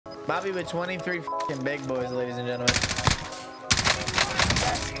Bobby with 23 fucking big boys, ladies and gentlemen.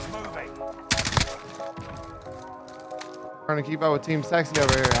 Trying to keep up with Team Sexy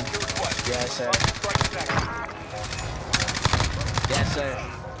over here. Yes, sir. Yes,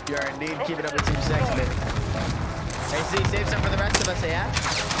 sir. You are indeed keeping up with Team Sexy, baby. Hey, Z, save some for the rest of us, yeah?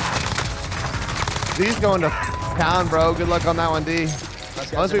 Z's going to town, bro. Good luck on that one, D.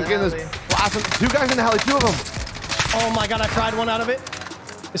 Unless we get this blossom. 2 guys in the heli, 2 of them. Oh my god, I fried one out of it.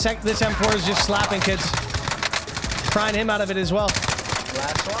 This M4 is just slapping kids. Frying him out of it as well.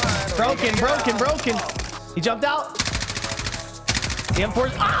 Last one. Broken. He jumped out. The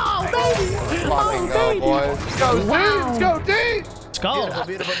M4's. Oh, baby! Oh, baby! Boys. Let's go, Z! Let's go, D!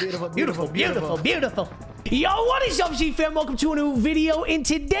 Let's go. Beautiful. Yo, what is up, Z fam? Welcome to a new video. In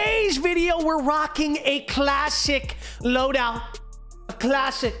today's video, we're rocking a classic loadout. A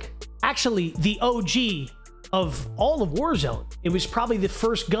classic. Actually, the OG of all of Warzone. It was probably the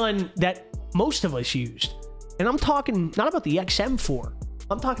first gun that most of us used. And I'm talking not about the XM4.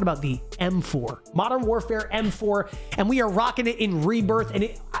 I'm talking about the M4. Modern Warfare M4. And we are rocking it in Rebirth. And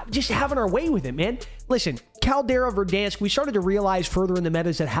just having our way with it, man. Listen, Caldera, Verdansk, we started to realize further in the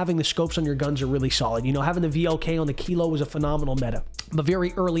metas that having the scopes on your guns are really solid. You know, having the VLK on the Kilo was a phenomenal meta. But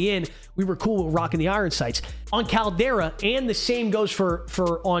very early in, we were cool with rocking the iron sights. On Caldera, and the same goes for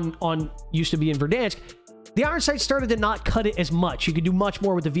on used to be in Verdansk, the iron sights started to not cut it as much. You could do much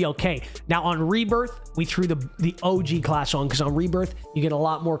more with the VLK. Now on Rebirth, we threw the OG class on, because on Rebirth, you get a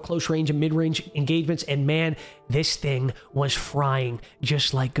lot more close range and mid-range engagements. And man, this thing was frying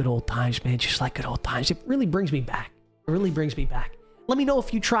just like good old times, man. Just like good old times. It really brings me back. It really brings me back. Let me know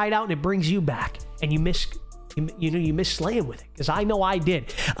if you try it out and it brings you back and you miss slaying with it, because I know I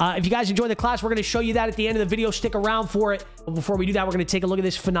did. If you guys enjoyed the class, we're going to show you that at the end of the video. Stick around for it. But before we do that, we're going to take a look at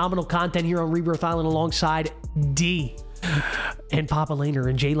this phenomenal content here on Rebirth Island alongside D and PapaLaner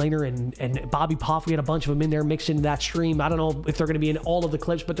and Jlaner and Bobbypoff. We had a bunch of them in there mixed into that stream. I don't know if they're going to be in all of the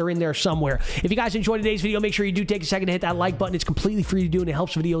clips, but they're in there somewhere. If you guys enjoyed today's video, make sure you do take a second to hit that like button. It's completely free to do, and it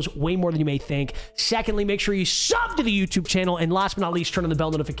helps videos way more than you may think. Secondly, make sure you sub to the YouTube channel. And last but not least, turn on the bell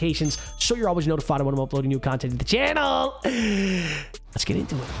notifications so you're always notified when I'm uploading new content to the channel. Let's get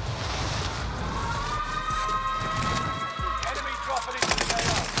into it.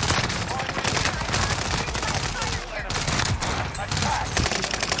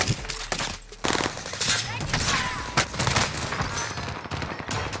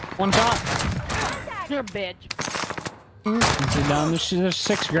 One shot. You're a bitch. There's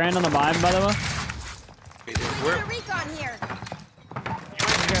 6 grand on the mine, by the way. We're recon here. You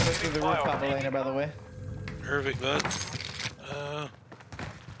gotta look through the roof, PapaLaner, by the way. Perfect, bud.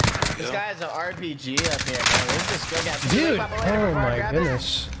 This guy has an RPG up here, man. Where's this skill gap? Dude, oh my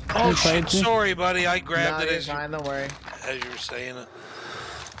goodness. Oh shit, sorry, buddy. I grabbed it as fine, don't worry. As you were saying it.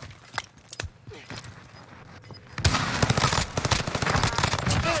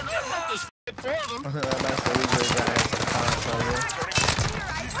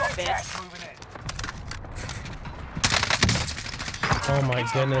 Oh my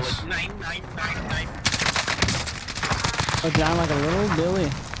goodness. Go down like a little Billy.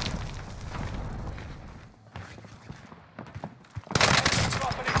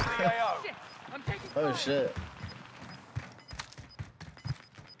 Oh shit.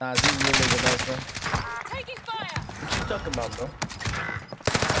 Nah, this is really the best one. Taking fire. What you talking about, bro?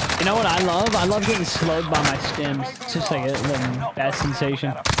 You know what I love? I love getting slowed by my stims. It's just like the best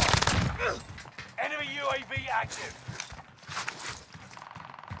sensation. Enemy UAV active.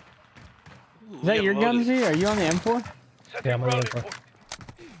 Is that your gun, Z? Are you on the M4? Yeah, I'm on the M4.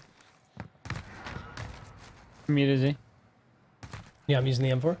 Mute, Z. Yeah, I'm using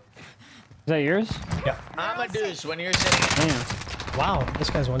the M4. Is that yours? Yeah. I'm a deuce when you're sitting. Damn. Wow, this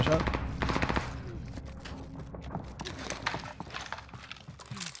guy's one shot.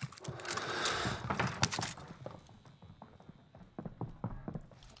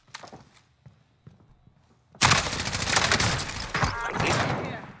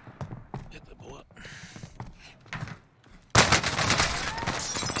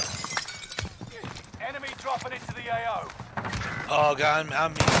 Dropping into the AO. Oh god,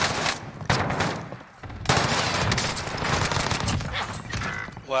 I'm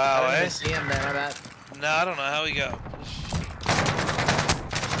wow, I didn't see him then, I bet. No, I don't know how he got.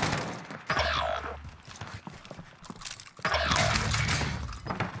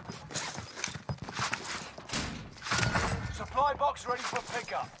 Supply box ready for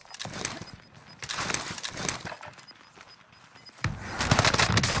pickup.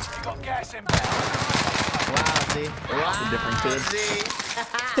 You got gas inbound. Wow, Z. Wow, different kid. Z.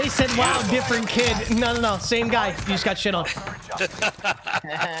 They said, wow, different kid. No, same guy. You just got shit on.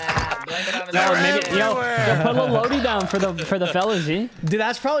 maybe, yo, put a little loadie down for the fellas, Z. Dude,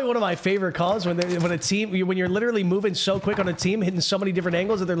 that's probably one of my favorite calls when a team, when you're literally moving so quick on a team, hitting so many different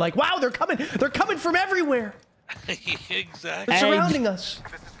angles that they're like, wow, they're coming from everywhere. Exactly. They're surrounding us.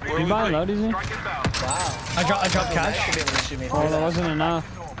 You buying loadies, Z? Wow. I dropped cash. Oh, that wasn't enough.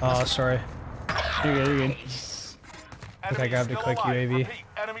 Oh, sorry. You're good, you're good. I think I grabbed a quick UAV.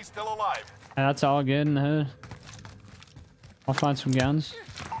 Enemy still alive. And that's all good in the hood. I'll find some guns.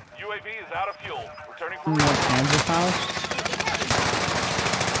 UAV is out of fuel. Returning for More Kansas house.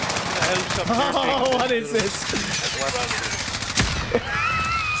 Oh, what is this?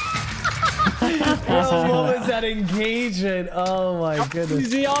 Bro, what was that engagement? Oh my goodness.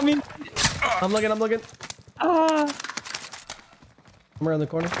 Z on me. I'm looking. I'm around the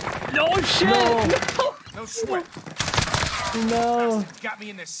corner. No shit. no sweat. No. Got me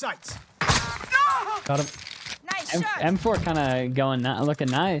in their sights. Got him. Nice shot. M4 kind of looking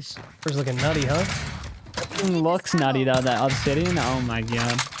nice. First looking nutty, huh? Looks nutty though, that obsidian. Oh my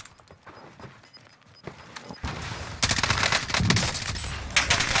god.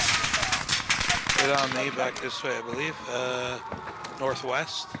 Get on me back this way, I believe.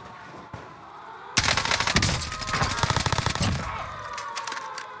 Northwest.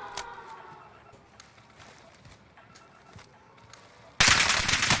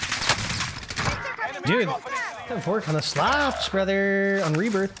 Dude, M4 kind of slaps, brother, on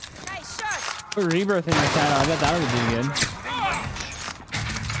Rebirth. Nice shot. Put Rebirth in your channel. I bet that would be good.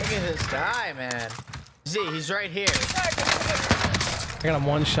 Look at this guy, man. Z, he's right here. I got him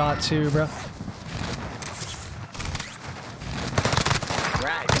one shot too, bro.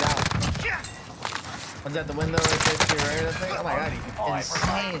 Right, get out. One's at the window right there to your right, I think. Oh my god,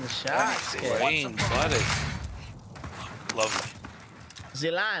 insane shots, kid. Clean, buddy. Lovely.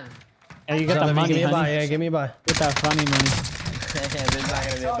 Zilan. Yeah, you got the money, Give me a buy, honey. yeah, give me a buy. Get that funny money. There's not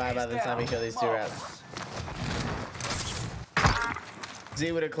gonna be a buy by the time we kill these two rats.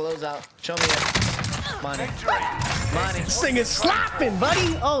 Z with a closeout. Show me it. Money. Money. This thing is slapping,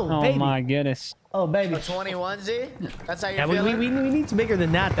 buddy. Oh, Oh baby. my goodness. Oh, baby. A 21, Z? That's how you're Yeah, we feeling? need bigger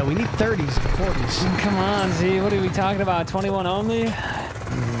than that, though. We need 30s and 40s. Come on, Z. What are we talking about? 21 only?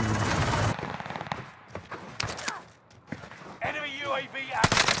 Enemy UAV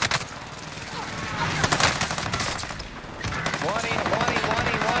active.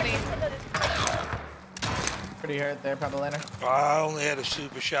 20. Pretty hurt there, PapaLaner. I only had a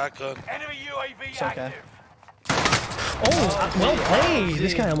super shotgun. Enemy UAV It's okay. active. Oh, well played.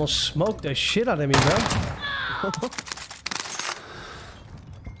 This guy almost smoked the shit out of me, bro.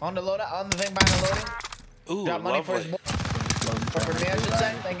 On the loadout, on the thing behind the loading. Ooh, Drop money for his lovely. boy. Or for me, I should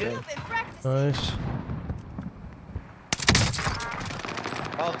say. Thank you. Nice.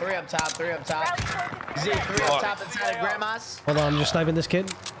 Oh, three up top, three up top. Z, three up top inside of Grandma's. Hold on, I'm just sniping this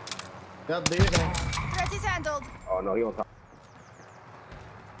kid. Yep, do your thing. Threat is handled.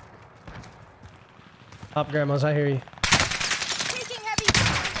 Top Grandma's, I hear you. Taking heavy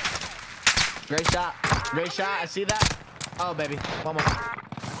fire. Great shot. Great shot. I see that. Oh, baby. One more.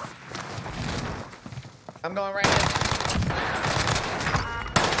 I'm going right in.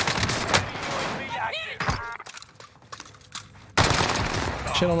 UAV active.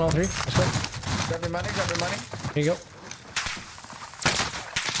 Shit on all three. Let's go. Grab your money, grab your money. Here you go.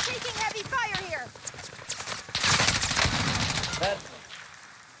 Taking heavy fire here. Dead.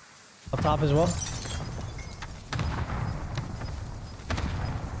 Up top as well.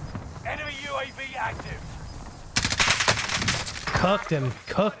 Enemy UAV active. Cooked him.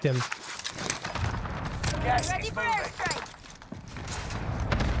 Cooked him. Gas Ready is for moving. airstrike.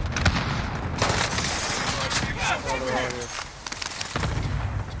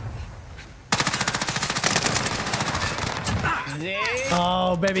 Z,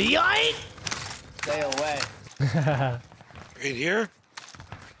 Oh, baby. Yoink! stay away. Right here.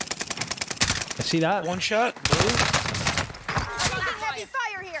 I see that. One shot. Blue. Taking heavy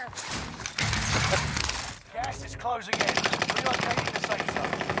fire here. Gas is closing in. Relocating the safe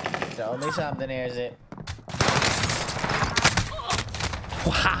zone. Tell me something here, Z.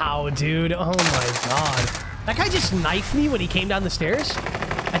 Wow, dude. Oh my god. That guy just knifed me when he came down the stairs?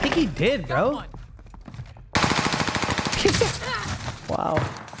 I think he did, bro. Wow.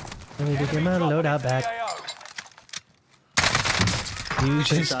 I need to get my loadout back. You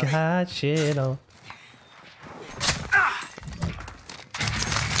just got shit on.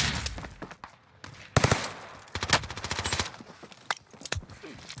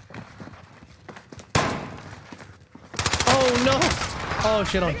 Oh no! Oh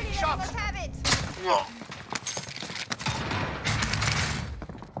shit on. Let's have it.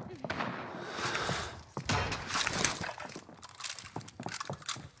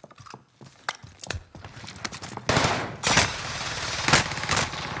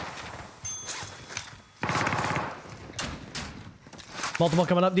 Multiple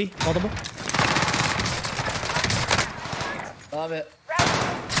coming up, D. Multiple. Love it.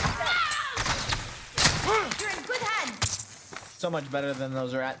 You're in good hands. So much better than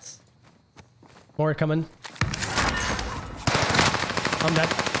those rats. More coming. I'm dead.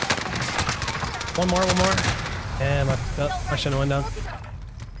 One more. Damn, I shouldn't have went down.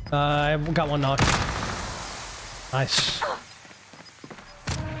 I've got one knock. Nice.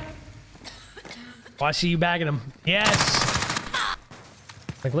 Oh, I see you bagging him. Yes!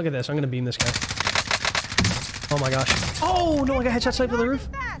 Like, look at this. I'm gonna beam this guy. Oh my gosh. Oh, no, I got headshot sniped on the roof.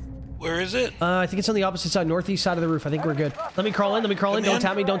 Where is it? I think it's on the opposite side, northeast side of the roof. I think we're good. Let me crawl in. Don't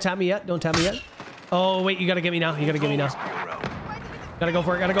tap me yet. Oh, wait, you gotta get me now. Gotta go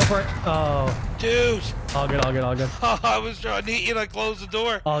for it. Oh. Dude. All good. Oh, I was trying to eat you and I closed the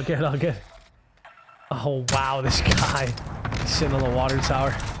door. All good. Oh, wow, this guy. He's sitting on the water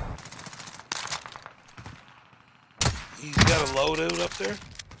tower. He's got a loadout up there.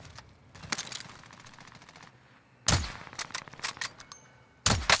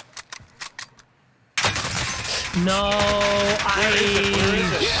 No, Where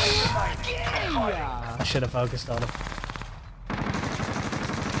is it? I should have focused on him.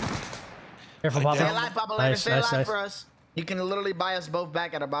 Careful, Papa. Stay alive, PapaLaner. Nice. Stay alive for us. You can literally buy us both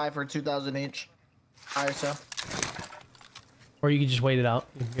back at a buy for 2,000 each. Alright, so. Or you can just wait it out.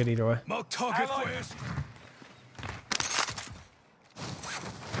 You can get either way. More target fires.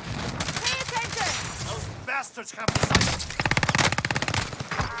 Pay attention. Those bastards have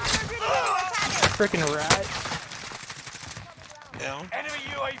Freaking rat. Down. enemy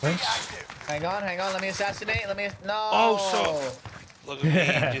UAV active. Hang on. Let me assassinate. No. Oh, so. Look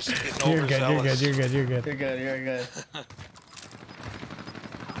at me, just getting overzealous. You're good. You're good.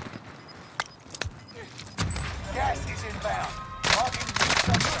 Gas is inbound. Marking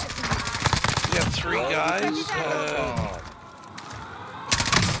We have 3 guys. 3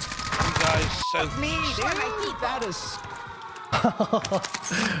 guys south. That is.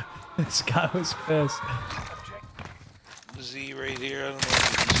 This guy was pissed. Z right here. I don't know if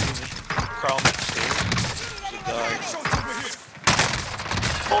you can see me. Crawling upstairs. There's a guy.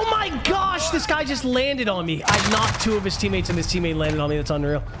 Oh my gosh, this guy just landed on me. I knocked 2 of his teammates and his teammate landed on me. That's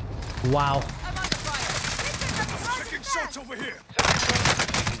unreal. Wow. I'm under fire. taking shots over here.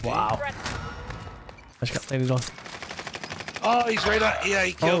 Wow. I just got landed on. Oh, he's right on. Yeah,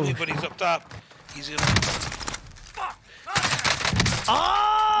 he killed me, but he's up top. He's in.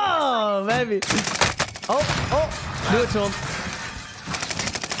 Oh, baby. Oh. Do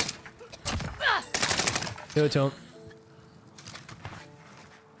it to him.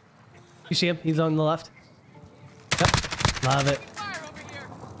 You see him? He's on the left. Yep. Love it.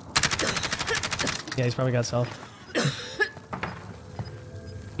 Yeah, he's probably got self.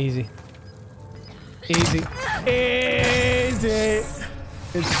 Easy. Good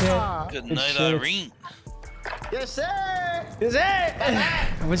shit. Good night, Irene. Yes, sir. Is it?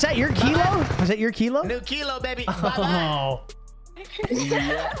 Was that your kilo? New kilo, baby. Oh. Oh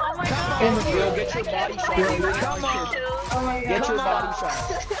my god. Get your body shot. Come on. Oh my god. Get your body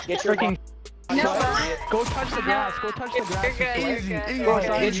shot. Get your freaking. No. Go touch the grass. You're good.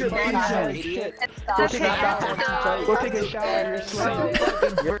 Get your body shot, idiot. Go take a shower. Go take a shower. You're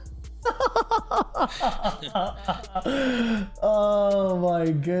sweating. Oh my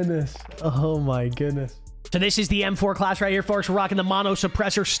goodness. So this is the M4 class right here, folks. We're rocking the mono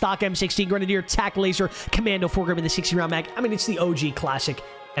suppressor, stock M16 Grenadier, tac laser, commando foregrip, and the 60-round mag. I mean, it's the OG classic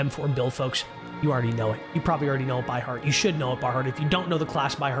M4 build, folks. You already know it. You probably already know it by heart. You should know it by heart. If you don't know the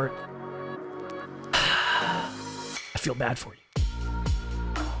class by heart, I feel bad for you.